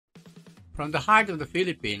From the heart of the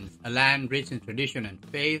Philippines, a land rich in tradition and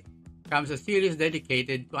faith, comes a series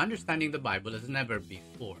dedicated to understanding the Bible as never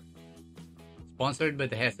before. Sponsored by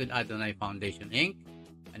the Hesed Adonai Foundation, Inc.,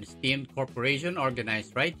 an esteemed corporation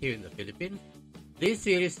organized right here in the Philippines, this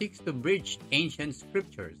series seeks to bridge ancient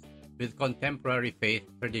scriptures with contemporary faith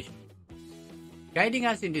tradition. Guiding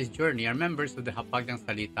us in this journey are members of the Hapag ng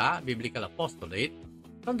Salita Biblical Apostolate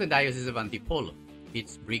from the Diocese of Antipolo,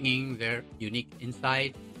 each bringing their unique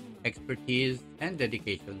insight, expertise, and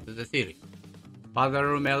dedication to the series. Father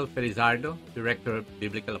Romel Felizardo, Director of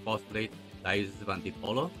Biblical Apostolate, Diocese of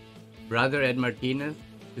Antipolo, Brother Ed Martinez,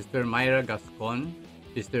 Sister Myra Gascon,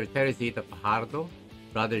 Sister Teresita Fajardo,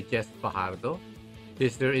 Brother Jess Fajardo,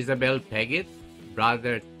 Sister Isabel Peggit,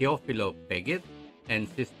 Brother Teofilo Peggit, and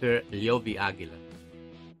Sister Liovi Aguila.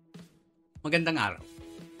 Magandang araw.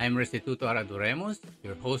 I'm Restituto Araduremus,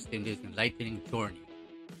 your host in this enlightening journey.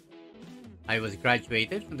 I was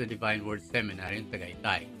graduated from the Divine Word Seminary in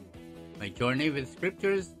Tagaytay. My journey with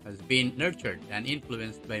scriptures has been nurtured and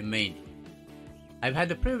influenced by many. I've had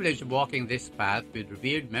the privilege of walking this path with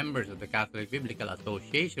revered members of the Catholic Biblical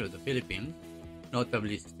Association of the Philippines,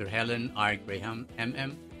 notably Sister Helen R. Graham,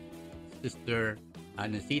 MM, Sister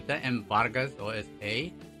Anisita M. Vargas,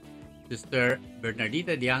 OSA, Sister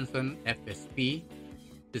Bernardita Dianson, FSP,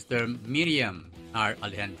 Sister Miriam R.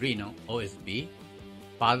 Alejandrino, OSB,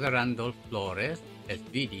 Father Randolph Flores,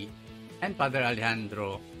 SVD, and Father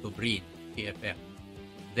Alejandro Tubrin, CFF.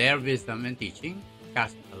 Their wisdom and teaching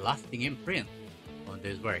cast a lasting imprint on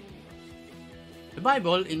this work. The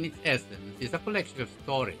Bible, in its essence, is a collection of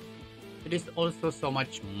stories. It is also so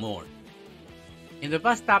much more. In the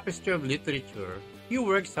vast tapestry of literature, few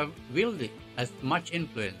works have wielded as much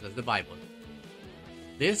influence as the Bible.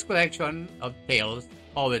 This collection of tales,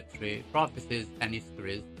 poetry, prophecies, and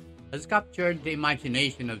histories has captured the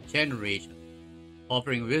imagination of generations,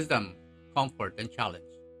 offering wisdom, comfort, and challenge.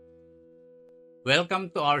 Welcome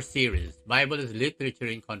to our series, Bible is Literature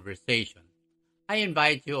in Conversation. I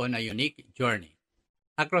invite you on a unique journey.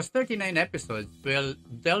 Across 39 episodes, we'll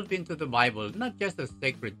delve into the Bible not just as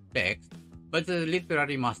sacred text, but as a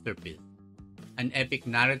literary masterpiece, an epic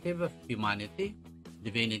narrative of humanity,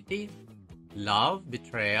 divinity, love,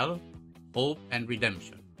 betrayal, hope, and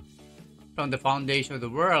redemption. From the foundation of the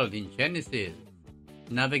world in Genesis,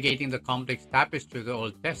 navigating the complex tapestry of the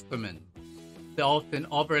Old Testament, the often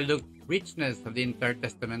overlooked richness of the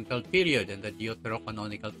intertestamental period and the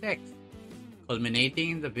deuterocanonical text,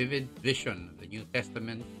 culminating in the vivid vision of the New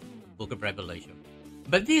Testament book of Revelation.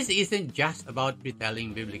 But this isn't just about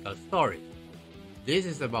retelling biblical stories. This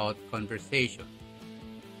is about conversation.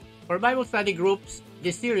 For Bible study groups,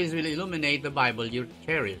 this series will illuminate the Bible you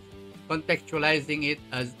cherish, contextualizing it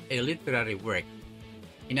as a literary work.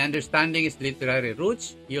 In understanding its literary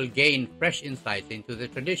roots, you'll gain fresh insights into the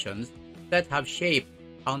traditions that have shaped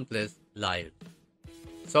countless lives.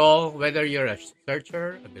 So, whether you're a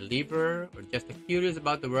searcher, a believer, or just curious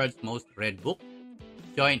about the world's most read book,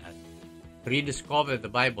 join us to rediscover the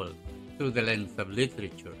Bible through the lens of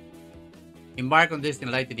literature. Embark on this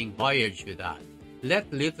enlightening voyage with us.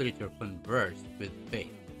 Let literature converse with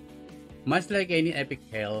faith. Much like any epic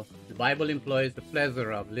tale, the Bible employs a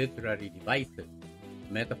plethora of literary devices,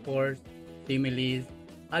 metaphors, similes,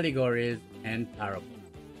 allegories, and parables.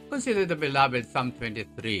 Consider the beloved Psalm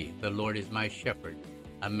 23, "The Lord is my shepherd,"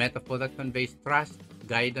 a metaphor that conveys trust,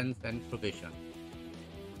 guidance, and provision.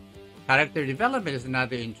 Character development is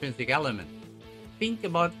another intrinsic element. Think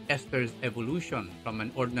about Esther's evolution from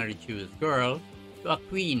an ordinary Jewish girl to a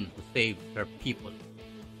queen who saved her people.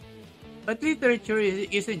 But literature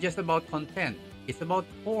isn't just about content, it's about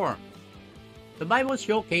form. The Bible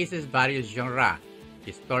showcases various genres,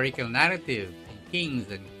 historical narrative in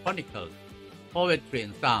Kings and Chronicles, poetry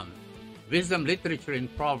in Psalms, wisdom literature in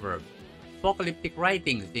Proverbs, apocalyptic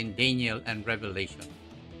writings in Daniel and Revelation.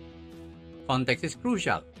 Context is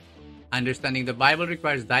crucial. Understanding the Bible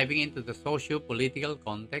requires diving into the socio-political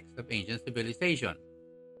context of ancient civilization.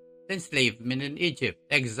 The enslavement in Egypt,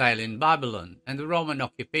 exile in Babylon, and the Roman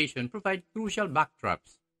occupation provide crucial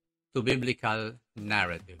backdrops to biblical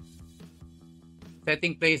narratives.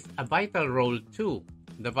 Setting plays a vital role too.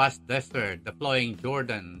 The vast desert, the flowing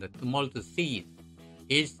Jordan, the tumultuous seas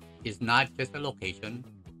is not just a location,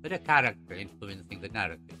 but a character influencing the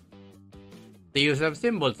narrative. The use of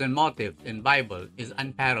symbols and motifs in Bible is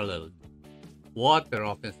unparalleled. Water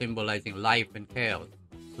often symbolizing life and chaos,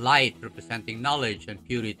 light representing knowledge and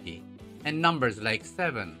purity, and numbers like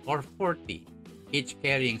 7 or 40, each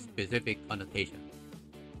carrying specific connotations.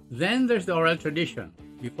 Then there's the oral tradition.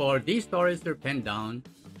 Before these stories were penned down,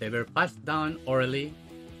 they were passed down orally,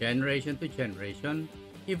 generation to generation,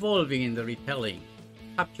 evolving in the retelling,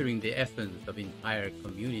 capturing the essence of entire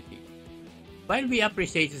community. While we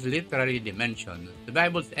appreciate its literary dimensions, the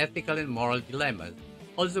Bible's ethical and moral dilemmas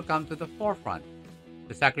also come to the forefront.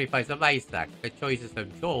 The sacrifice of Isaac, the choices of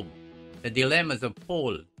Job, the dilemmas of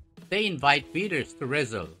Paul, they invite readers to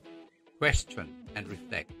wrestle, question, and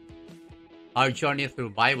reflect. Our journey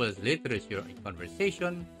through Bible's literature and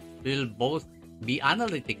conversation will both be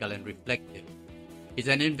analytical and reflective. It's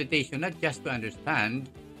an invitation not just to understand,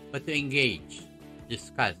 but to engage,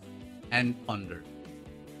 discuss, and ponder.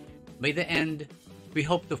 By the end, we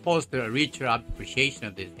hope to foster a richer appreciation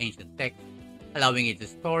of this ancient text, allowing its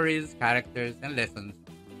stories, characters, and lessons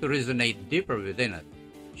to resonate deeper within us,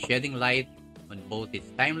 shedding light on both its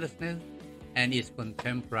timelessness and its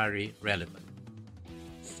contemporary relevance.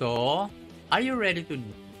 So, are you ready to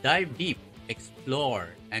dive deep, explore,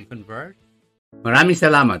 and converse? Maraming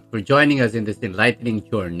salamat for joining us in this enlightening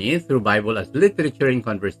journey through Bible as literature in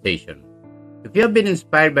conversation. If you have been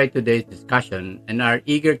inspired by today's discussion and are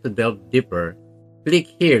eager to delve deeper, click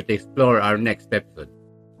here to explore our next episode.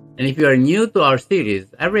 And if you are new to our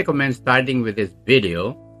series, I recommend starting with this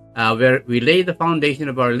video where we lay the foundation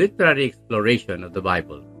of our literary exploration of the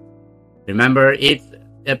Bible. Remember, each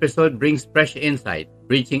episode brings fresh insight,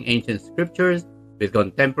 bridging ancient scriptures with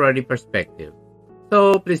contemporary perspective.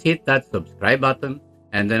 So please hit that subscribe button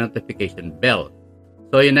and the notification bell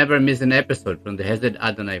so you never miss an episode from the Hesed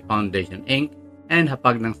Adonai Foundation Inc. and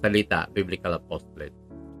Hapag ng Salita Biblical Apostolate.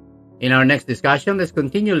 In our next discussion, let's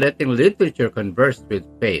continue letting literature converse with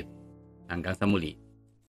faith. Hanggang sa muli.